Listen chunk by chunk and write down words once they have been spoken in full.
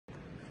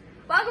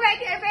Welcome back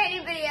to a brand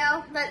new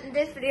video. But in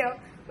this video,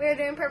 we are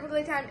doing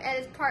perfectly timed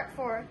edits part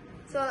 4.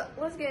 So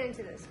let's get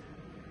into this.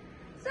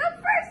 So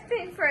first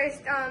thing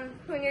first,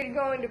 when you're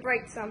going to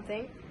break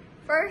something,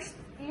 first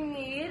you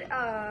need,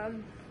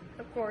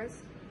 of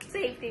course,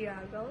 safety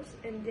goggles,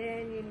 and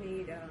then you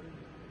need a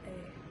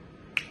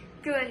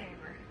good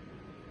hammer.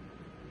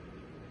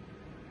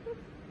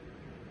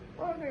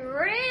 Or if you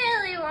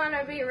really want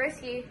to be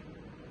risky,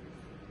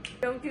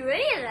 don't do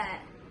any of that.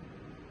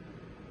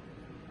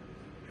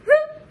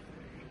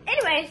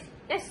 Anyways,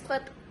 let's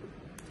flip.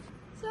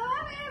 So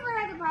have you ever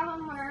had the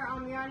problem where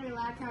you're on your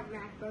laptop,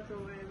 MacBook, or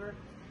whatever,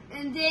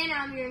 and then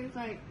you're just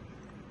like,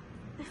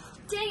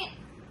 dang it,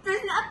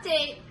 there's an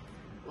update.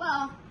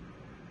 Well,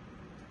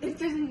 if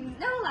there's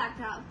no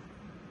laptop,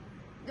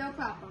 no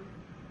problem.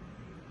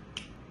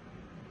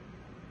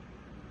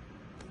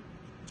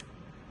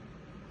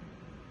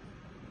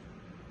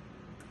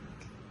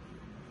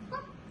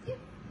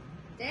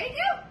 There you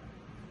go.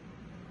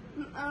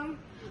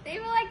 They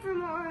will like for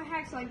more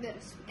hacks like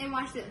this. And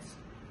watch this.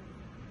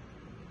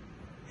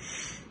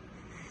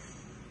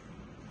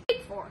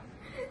 Wait for it.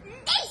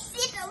 They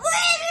sit a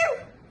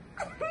little.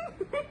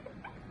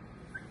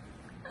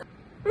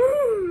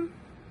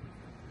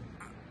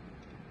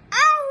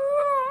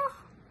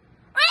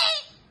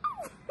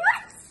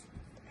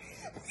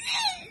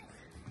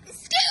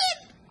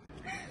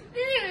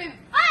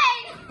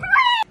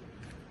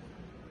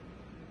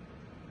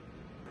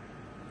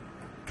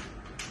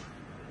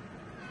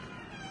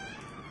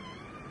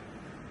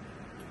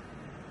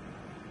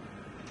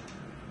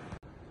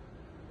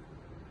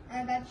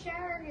 I'm about to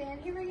shower again.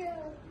 Here we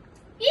go.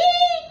 Yee!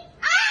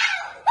 Ah!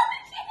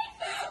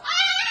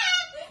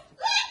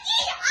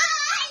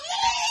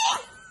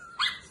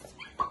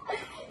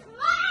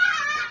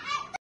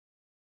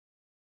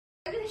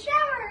 I'm gonna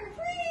shower.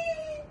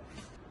 Whee!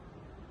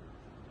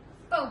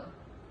 Oh.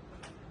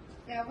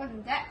 Yeah, it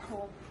wasn't that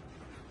cool.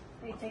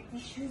 Let me take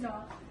these shoes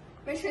off.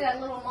 Make sure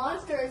that little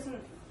monster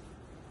isn't.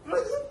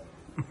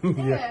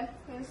 Yeah.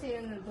 I'm gonna see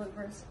it in the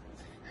bloopers.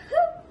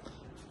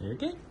 You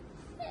okay?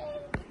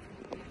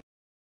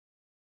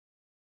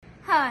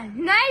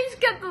 Nice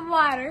cup of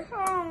water.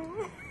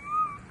 Oh.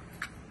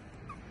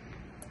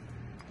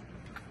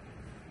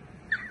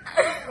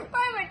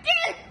 Why am I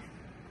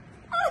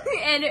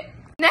and a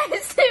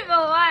nice sip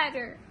of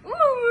water.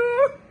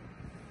 Ooh.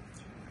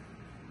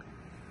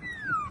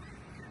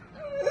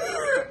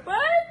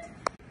 What?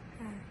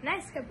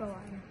 Nice cup of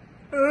water.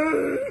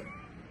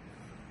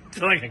 It's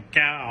like a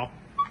cow.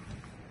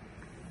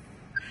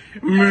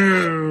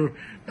 Moo.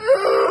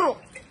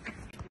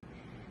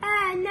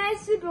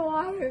 Nice sip of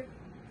water.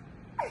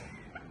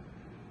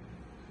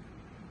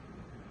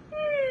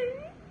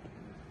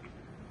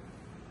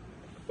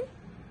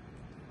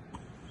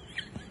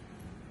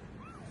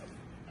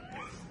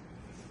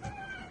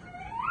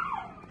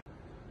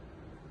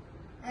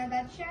 I'm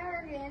about to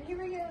shower again. Here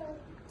we go.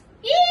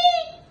 Yee!